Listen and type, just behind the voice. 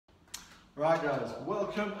Right guys,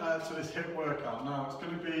 welcome to this HIIT workout. Now it's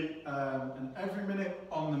going to be an every minute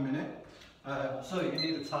on the minute, so you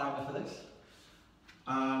need a timer for this.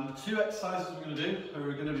 And the two exercises we're going to do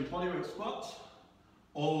are going to be bodyweight squats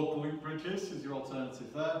or glute bridges is your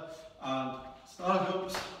alternative there, and star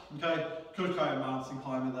jumps. Okay, could try a mountain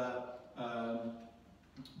climber there,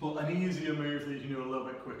 but an easier move that you can do a little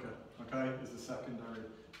bit quicker, okay, is the secondary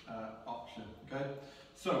option. Okay,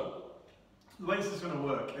 so the way this is going to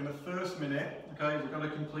work, in the first minute, okay, we're going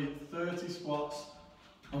to complete 30 squats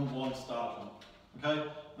and 1 star jump,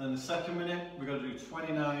 okay? Then the second minute, we're going to do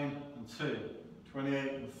 29 and 2,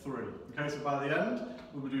 28 and 3, okay? So by the end,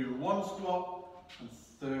 we'll be doing 1 squat and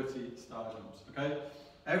 30 star jumps, okay?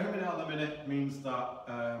 Every minute on the minute means that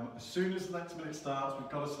as soon as the next minute starts,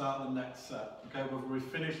 we've got to start the next set, okay? Whether we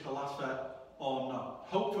finish the last set or not.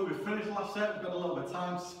 Hopefully we've finished the last set, we've got a little bit of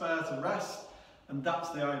time to spare to rest. And that's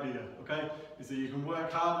the idea, okay, is that you can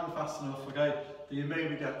work hard and fast enough, okay, that you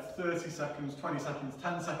maybe get 30 seconds, 20 seconds,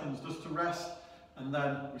 10 seconds just to rest, and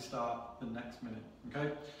then we start the next minute,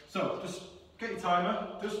 okay? So just get your timer,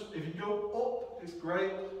 just if you go up, it's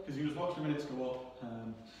great, because you just watch the minutes go up,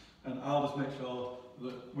 and I'll just make sure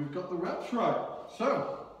that we've got the reps right.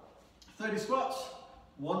 So, 30 squats,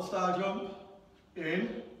 1 star jump,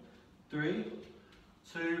 in, 3,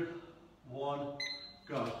 2, 1,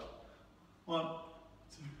 go. 1, 2,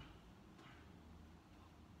 3.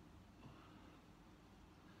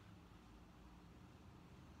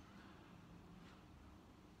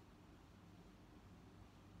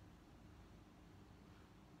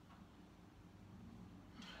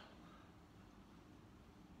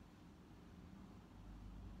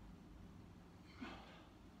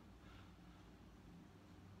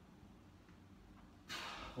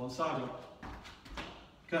 One side jump.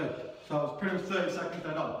 Okay, so that was pretty much 30 seconds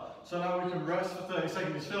then on. So now we can rest for 30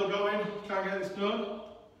 seconds. You're still going, try and get this done.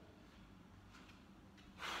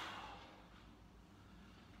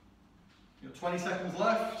 You've got 20 seconds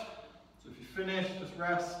left. So if you finish, just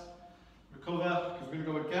rest, recover, because we're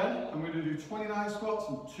going to go again. And we're going to do 29 squats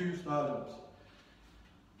and 2 star jumps.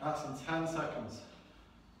 That's in 10 seconds.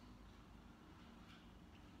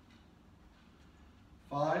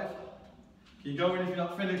 5. Keep going if you're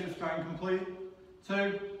not finished, just try and complete.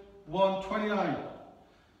 2, 1, 29.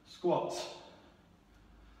 Squats.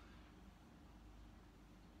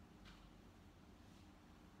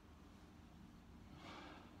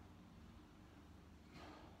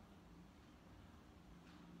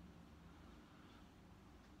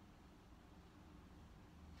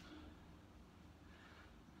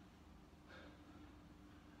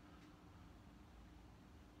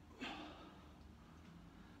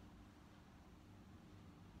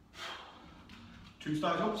 Two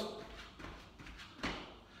star jumps.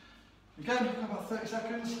 Again, about 30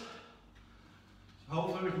 seconds. So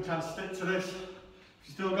hopefully we can try and stick to this. If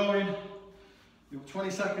you're still going, you've got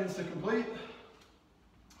 20 seconds to complete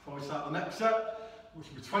before we start the next set, which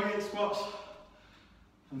will be 28 squats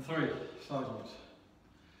and 3 star jumps.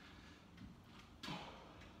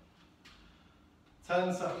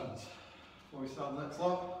 10 seconds before we start the next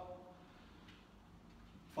lot.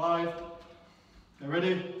 5. Get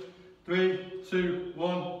ready. 3, 2,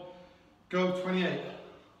 1. Go. 28.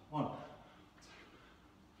 1.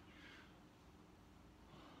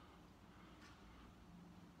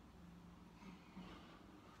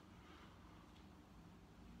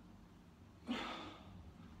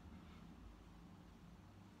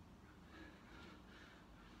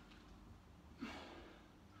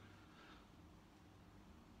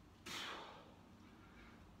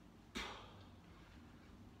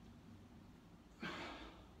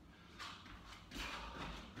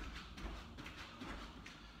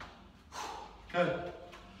 Okay.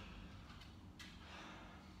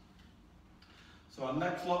 So our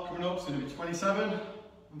next lot coming up is going to be 27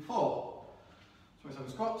 and 4.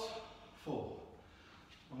 27 squats, 4.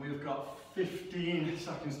 And we've got 15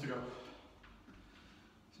 seconds to go.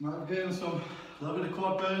 So now we're getting a little bit of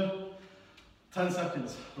quad burn, 10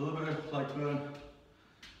 seconds, a little bit of leg burn.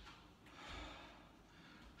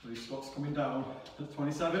 These squats coming down at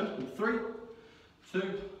 27, in 3,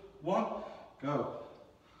 2, 1, go.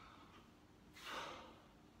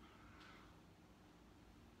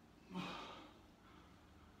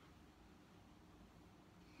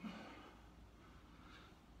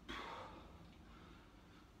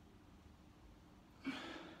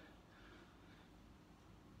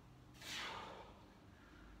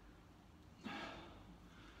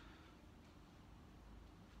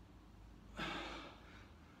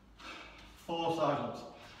 Four side jumps.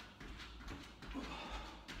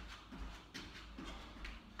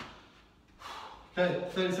 Okay,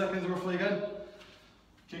 30 seconds roughly again.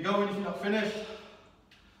 Keep going if you're not finished.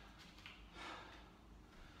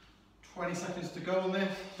 20 seconds to go on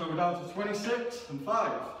this. So we're down to 26 and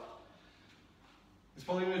 5. It's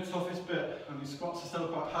probably the toughest bit, and your squats are still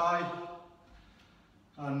quite high.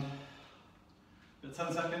 And at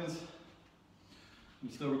 10 seconds,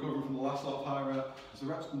 you're still recovering from the last lot of high rep. As the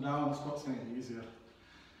reps come down, the squats are going to get easier.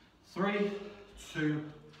 3, 2,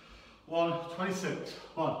 1, 26.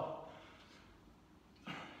 1.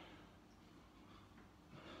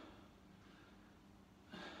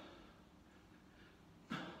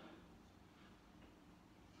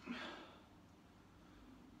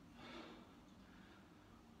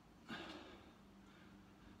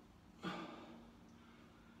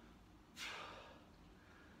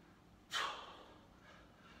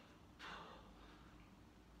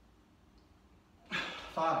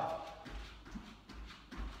 5.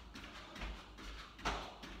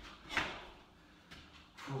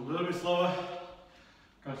 A little bit slower.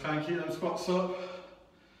 Gotta try and keep them squats up.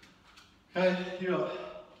 Okay, you got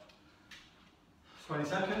 20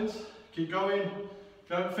 seconds. Keep going. If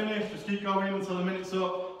you don't finish, just keep going until the minute's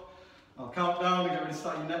up. I'll count down and get ready to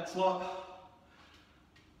start your next lot.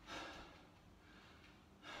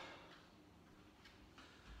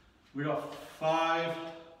 We got 5.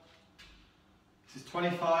 This is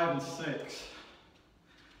 25 and 6.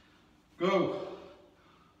 Go.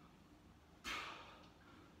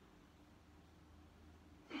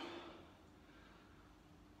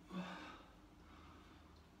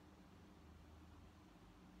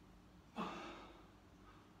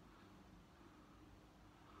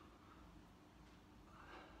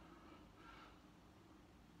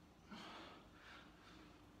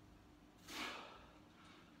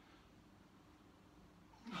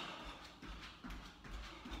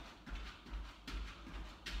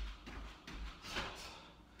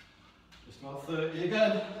 About 30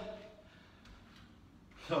 again.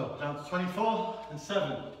 So down to 24 and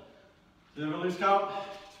 7. Do a loose count.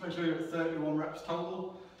 Just make sure you're at 31 reps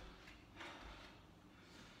total.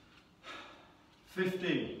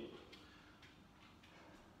 15.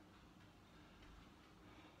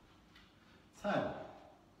 10.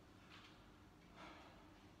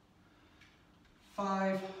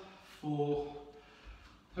 5, 4,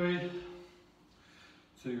 3,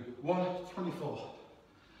 2, 1, 24.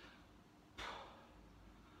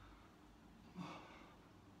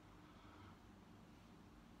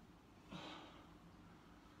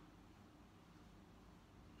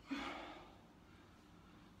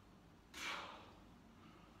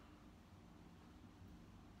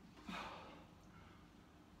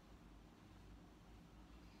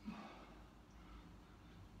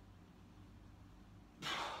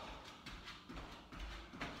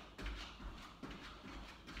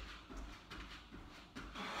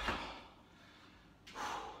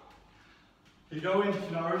 Keep going if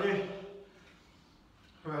you're not ready.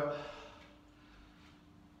 We're at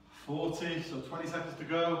 40, so 20 seconds to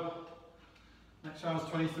go. Next round's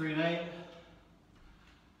 23 and 8.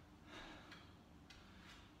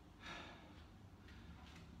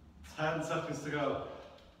 10 seconds to go.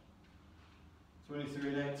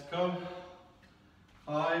 23 and 8 to come.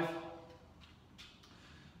 5,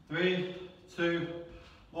 3, 2,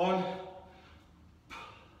 1.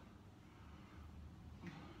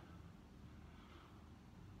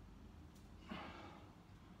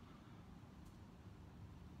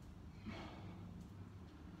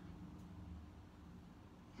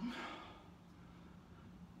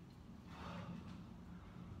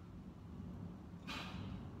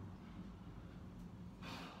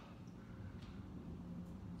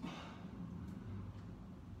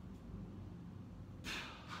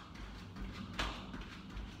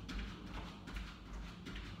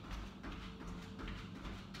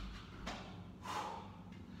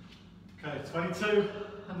 Okay, 22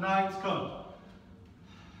 and 9 to come.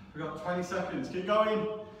 We've got 20 seconds. Keep going.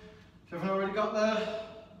 If you haven't already got there.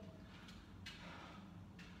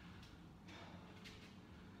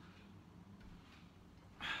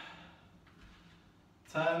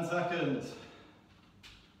 Ten seconds.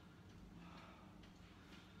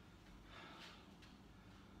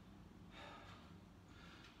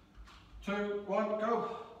 2, 1,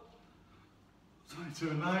 go. 22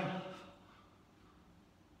 and 9.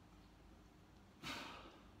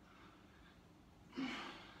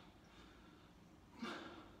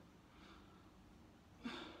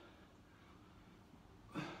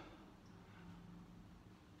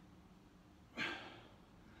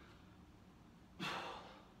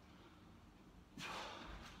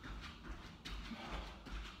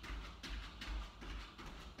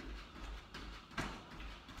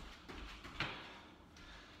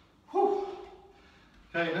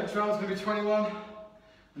 Okay, next round's going to be 21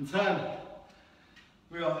 and 10.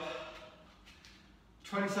 We got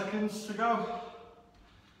 20 seconds to go.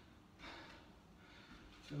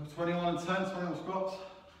 So 21 and 10, 21 squats,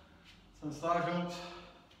 10 star jumps.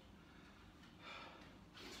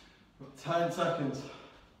 Got 10 seconds.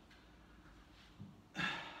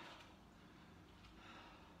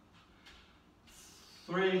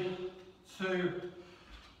 3, 2,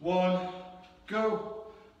 1, go.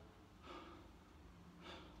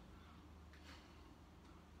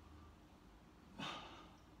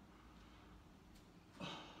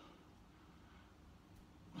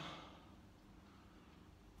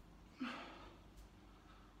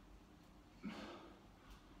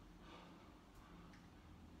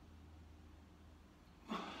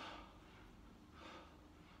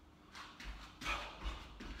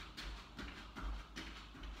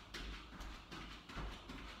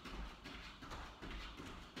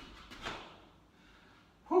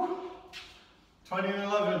 Whew. 20 and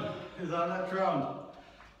 11 is our next round,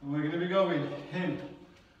 and we're going to be going in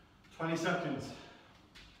 20 seconds.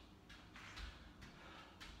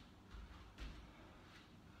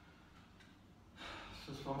 It's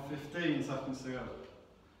just about 15 seconds to go.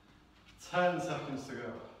 10 seconds to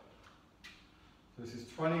go. So this is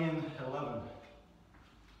 20 and 11.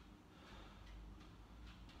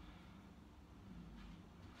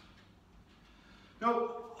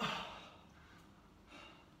 Go.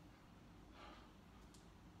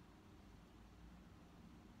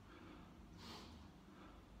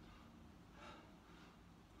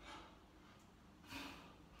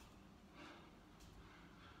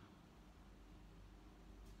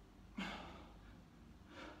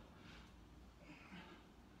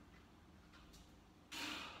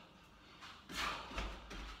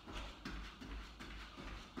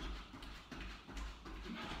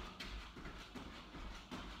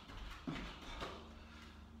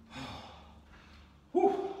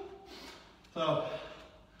 So,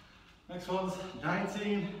 next one's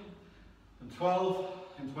 19 and 12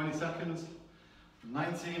 in 20 seconds.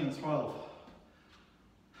 19 and 12.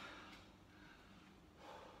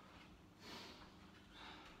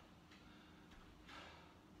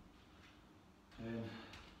 In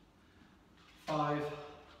 5,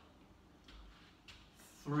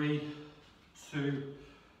 3, 2,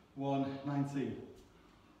 1, 19.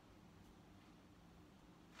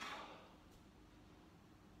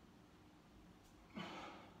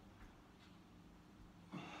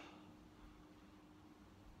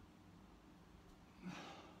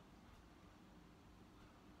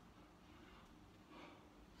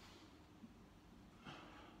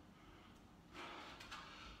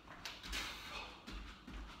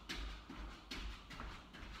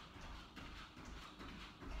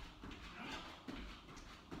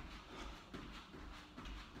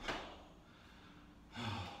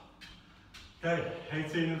 Okay,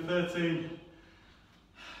 18 and 13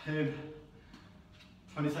 in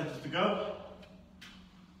 20 seconds to go.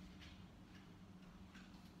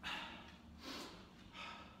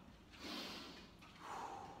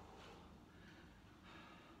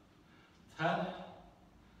 Ten,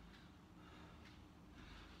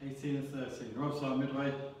 18 and 13. We're also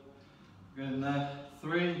midway. We're in there.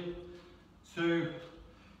 3, 2,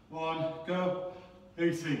 1, go.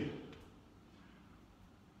 18.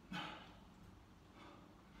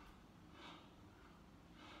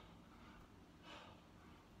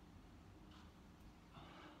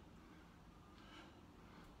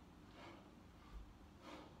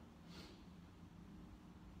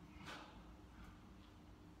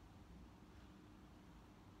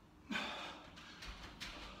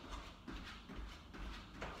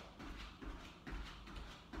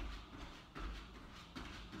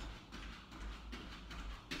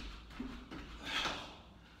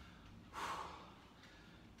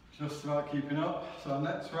 Just about keeping up. So our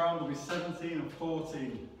next round will be 17 and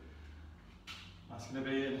 14. That's going to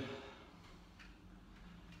be in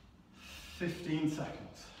 15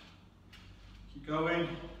 seconds. Keep going.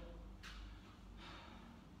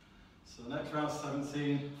 So the next round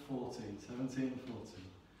 17, 14. 17, 14.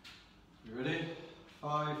 You ready?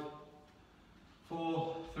 5,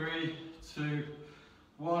 4, 3, 2,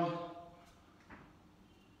 1.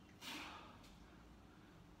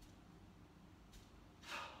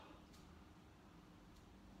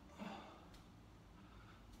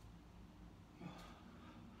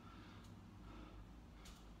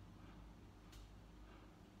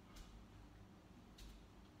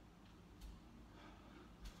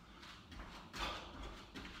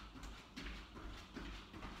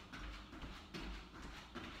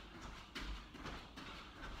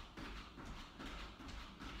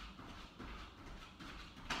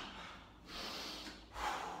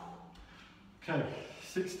 Okay,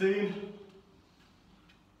 16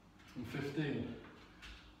 and 15.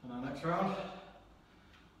 And our next round,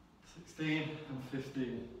 16 and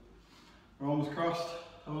 15. We're almost crossed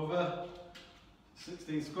over.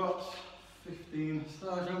 16 squats, 15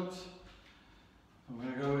 star jumps. And we're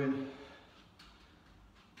going to go in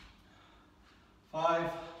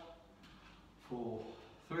 5, 4,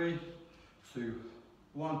 3, 2,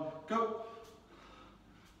 1, go.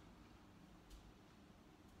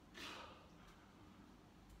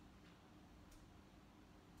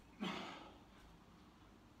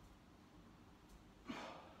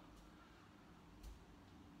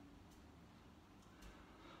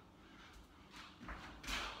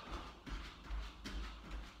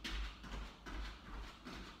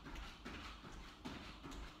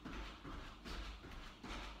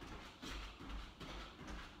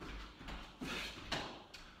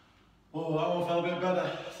 Oh, that one felt a bit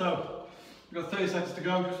better. So, we've got 30 seconds to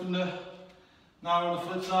go, just under. Now on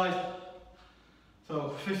the flip side.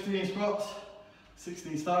 So, 15 squats,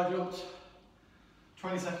 16 star jumps,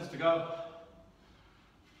 20 seconds to go.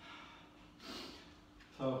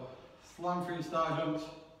 So, slam through your star jumps,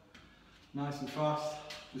 nice and fast.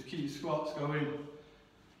 Just keep your squats going.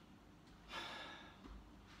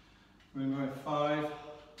 We're going to go 5,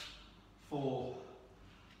 4,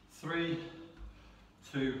 3,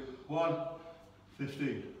 2, 1,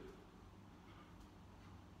 15.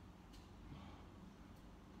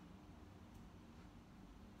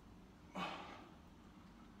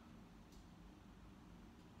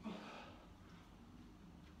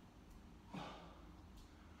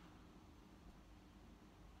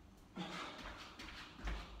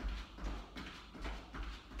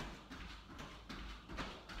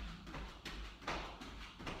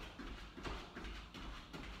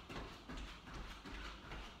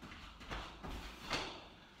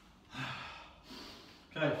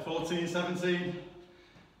 Okay, 14, 17,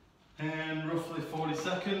 and roughly 40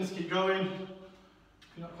 seconds, keep going, if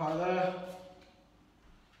you're not quite there.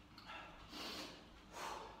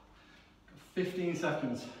 15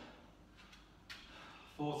 seconds,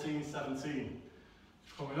 14, 17,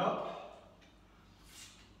 coming up.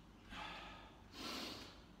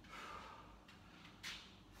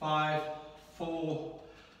 5, 4,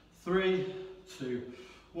 3, 2,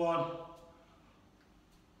 1.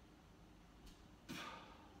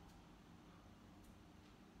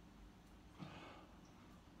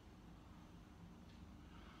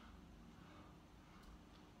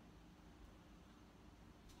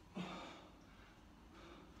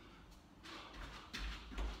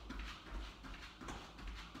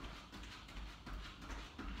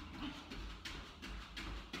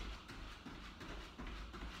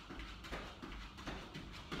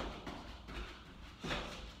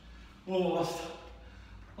 Oh,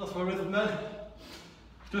 lost my rhythm then.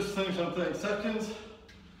 Just finish on 30 seconds.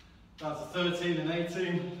 That's 13 and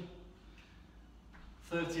 18.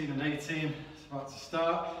 13 and 18. It's about to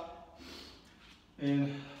start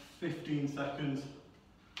in 15 seconds.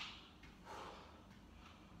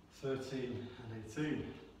 13 and 18.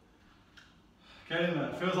 Getting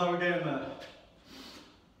there. Feels like we're getting there.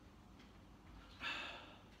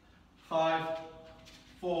 5,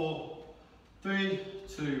 4, 3,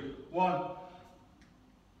 2, 1.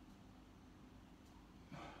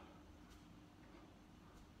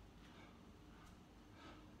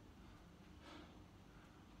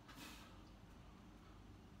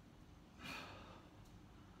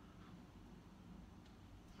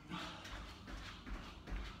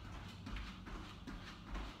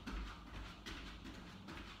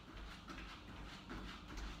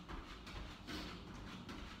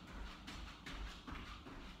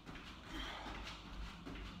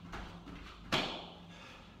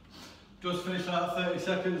 Just finished that 30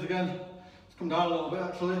 seconds again. It's come down a little bit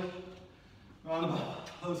actually. Around about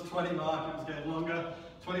those 20 mark, it was getting longer.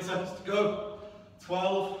 20 seconds to go.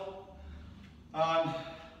 12 and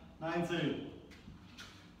 19.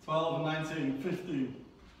 12 and 19, 15.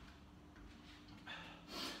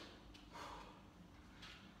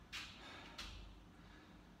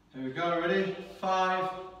 Here we go, ready? 5,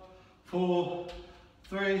 4,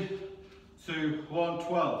 3, 2, 1,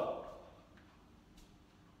 12.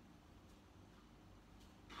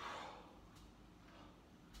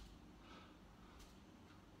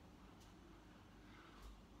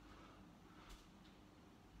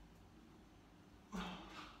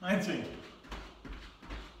 19.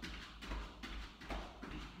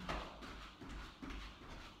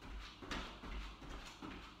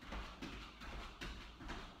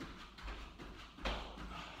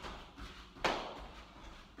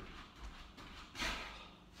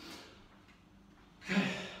 Okay,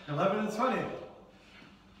 11 and 20.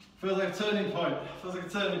 Feels like a turning point. feels like a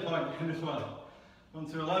turning point in this one. 1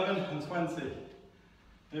 to 11 and 20.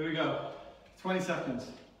 Here we go. 20 seconds.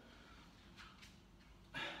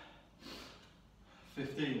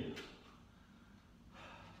 15.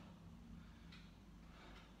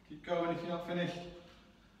 Keep going if you're not finished.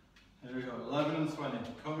 Here we go. 11 and 20.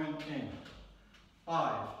 Coming in.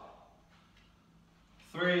 5,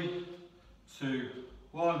 3, 2,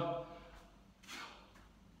 1.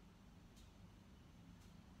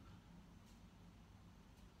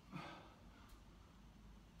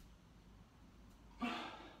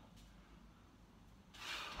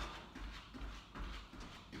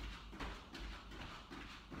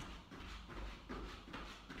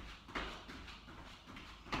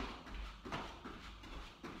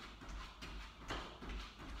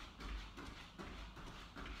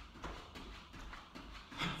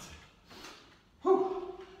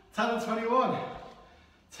 Whew. 10 and 21.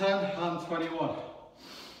 10 and 21.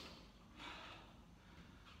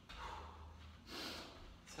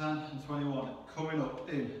 10 and 21. Coming up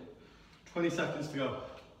in 20 seconds to go.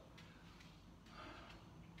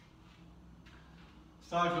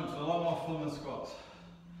 Side jumps are a lot more fun than squats.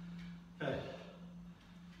 Okay.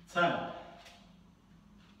 10.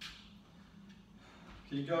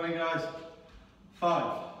 Keep going, guys.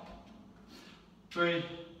 5, 3,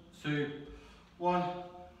 2, 1.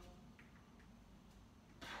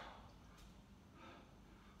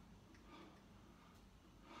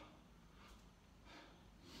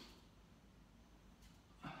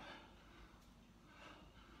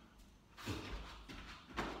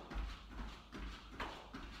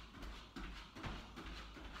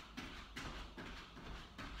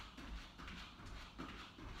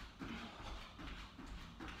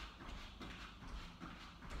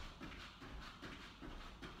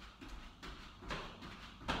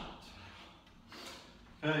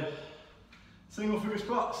 Okay, single figure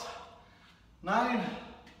squats, 9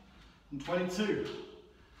 and 22,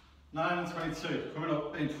 9 and 22, coming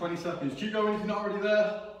up in 20 seconds. Keep going if you're not already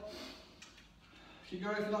there. Keep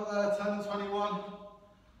going if you're not there, 10 and 21.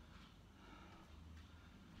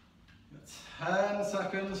 10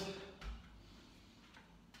 seconds.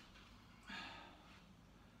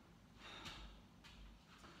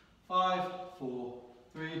 5, 4,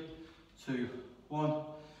 3, 2, 1.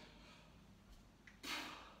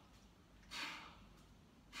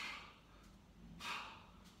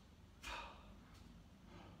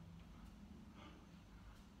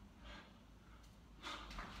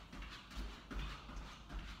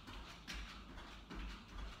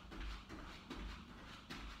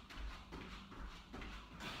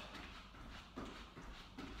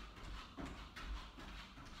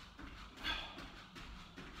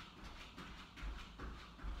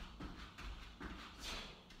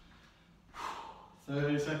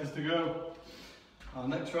 Thirty seconds to go. Our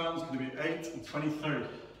next round is going to be 8 and 23. 8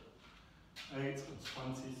 and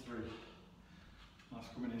 23. That's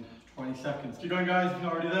coming in 20 seconds. Keep going, guys. If you're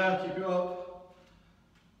not already there, keep it up.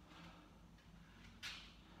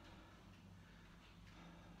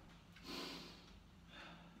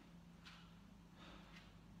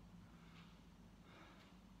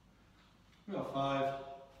 We got 5,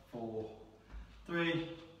 4, 3,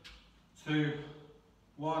 2,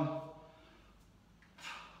 1.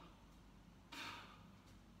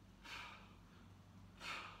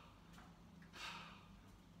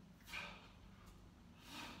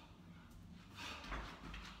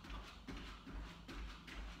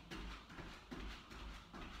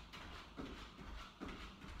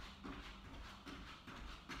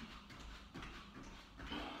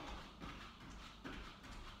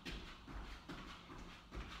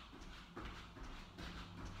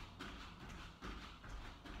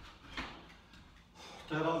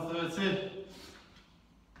 Dead on 30.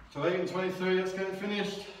 So 8 and 23, let's get it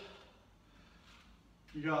finished.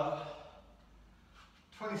 You got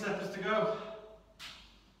 20 seconds to go.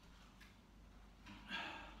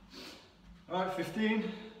 Alright,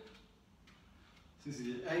 15. This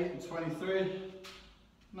is 8 and 23.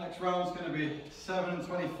 Next round's going to be 7 and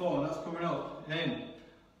 24, and that's coming up in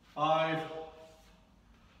 5,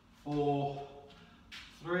 4,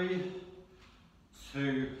 3,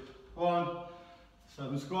 2, 1.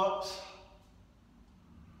 7 squats.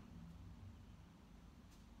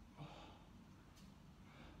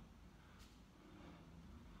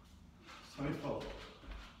 24.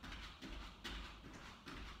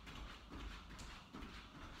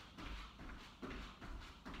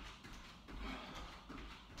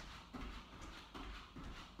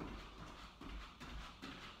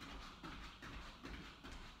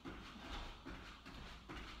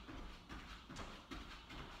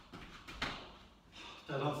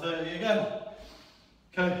 Dead on 30 again.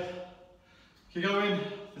 Okay, keep going.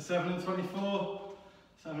 7 and 24.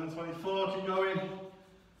 7 and 24, keep going.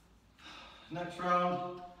 Next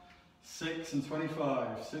round, 6 and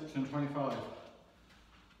 25. 6 and 25.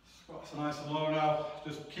 Squats are nice and low now.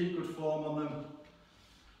 Just keep good form on them.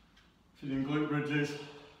 If you're doing glute bridges,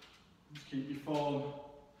 just keep your form.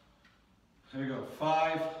 Here we go.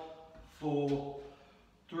 5, 4,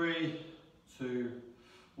 3, 2,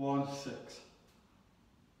 1, 6.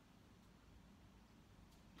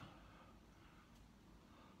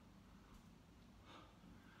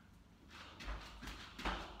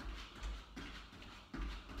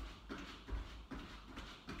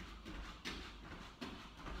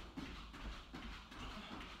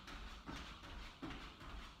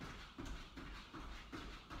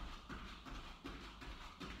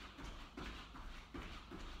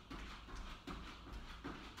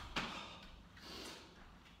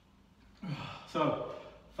 So,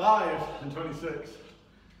 5 and 26.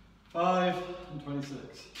 5 and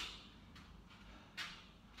 26.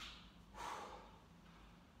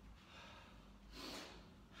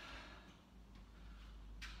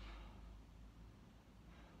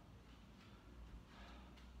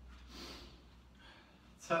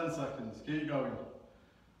 Ten seconds, keep going.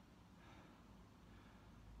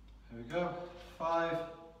 Here we go. 5,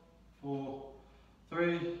 4,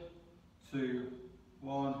 3, 2,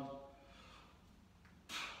 1.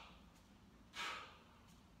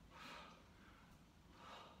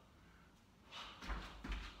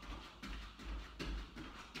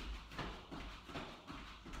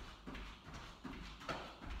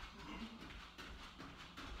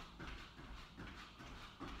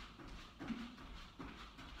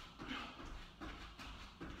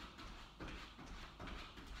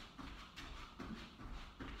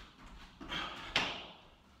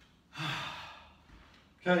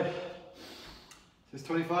 Okay, so it's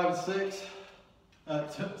 25 and 6,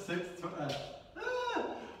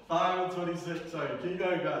 5 and 26, sorry, keep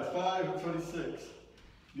going guys, 5 and 26.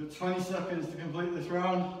 You've got 20 seconds to complete this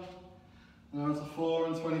round. Now on to 4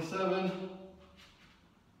 and 27.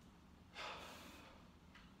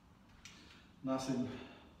 That's in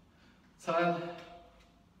 10,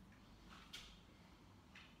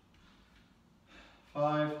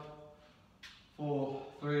 5, 4,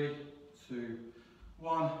 3, 2,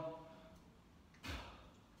 1.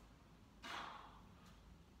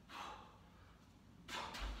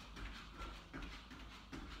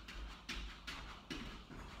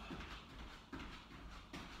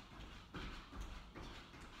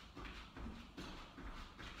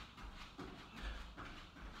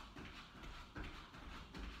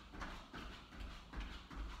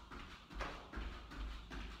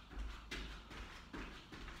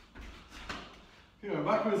 Keep going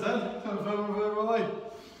backwards then, further away.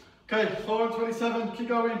 Okay, 4 and 27, keep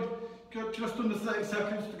going. Got just under 30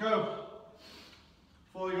 seconds to go.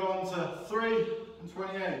 Before you go on to 3 and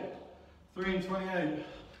 28. 3 and 28.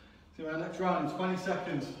 So our next round in 20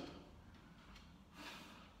 seconds.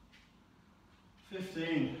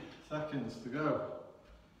 15 seconds to go.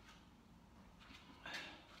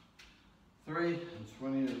 3 and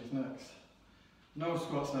 28 is next. No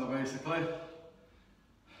squats now basically.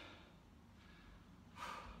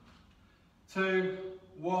 2,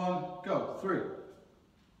 1, go. 3.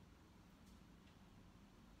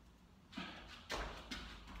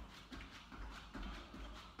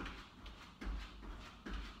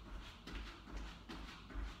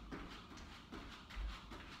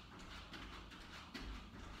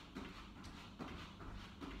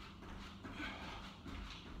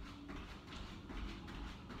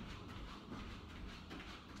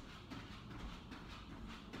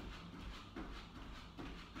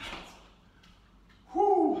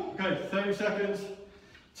 Okay, 30 seconds,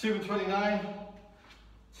 2 and 29,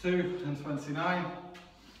 2 and 29.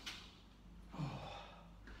 Oh,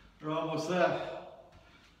 we're almost there.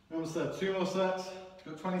 We're almost there. 2 more sets.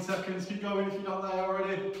 Got 20 seconds. Keep going if you're not there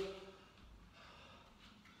already.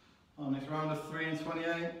 On this round of 3 and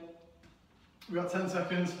 28. We've got 10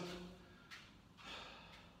 seconds.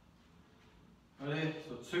 Ready?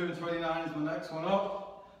 So 2 and 29 is my next one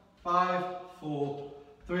up. 5, 4,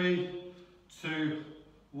 3, 2,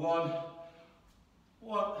 1,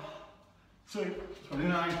 2,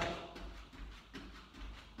 29.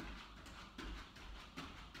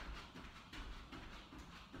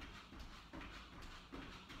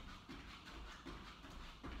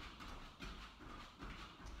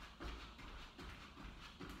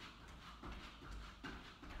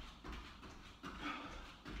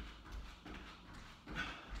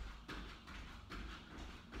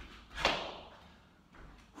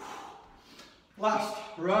 Last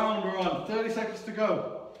round, we're on 30 sequence to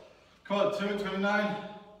go. Come on, 2 and 29,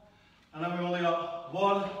 and then we've only got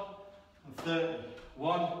 1 and 30.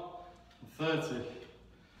 1 and 30.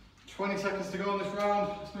 20 seconds to go on this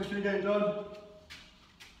round. Just make sure you get it done.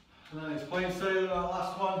 And then it's plain sailing that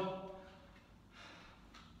last one.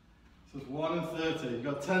 So it's 1 and 30. You've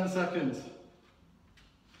got 10 seconds.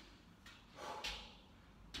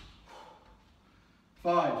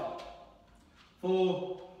 5,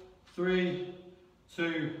 4, 3,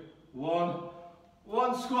 2, 1.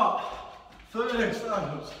 One squat. 30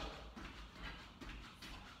 stand-ups.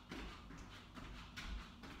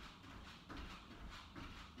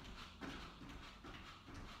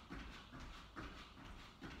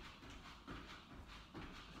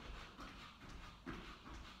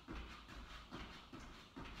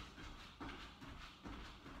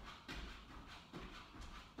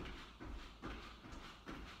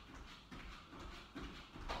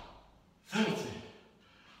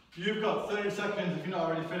 You've got 30 seconds if you're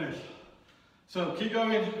not already finished. So keep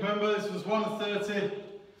going. Remember, this was 1 and 30.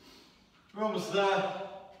 We're almost there.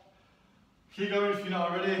 Keep going if you're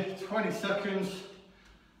not already. 20 seconds.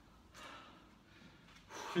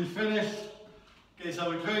 If you're finished, get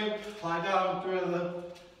yourself a drink, lie down,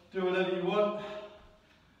 do whatever you want.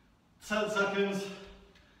 10 seconds.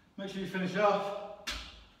 Make sure you finish off.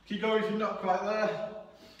 Keep going if you're not quite there.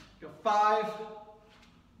 You've got 5,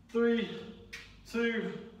 3,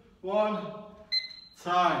 2, 1,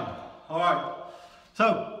 time. All right,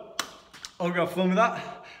 so I'll have fun with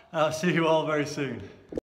that. I'll see you all very soon.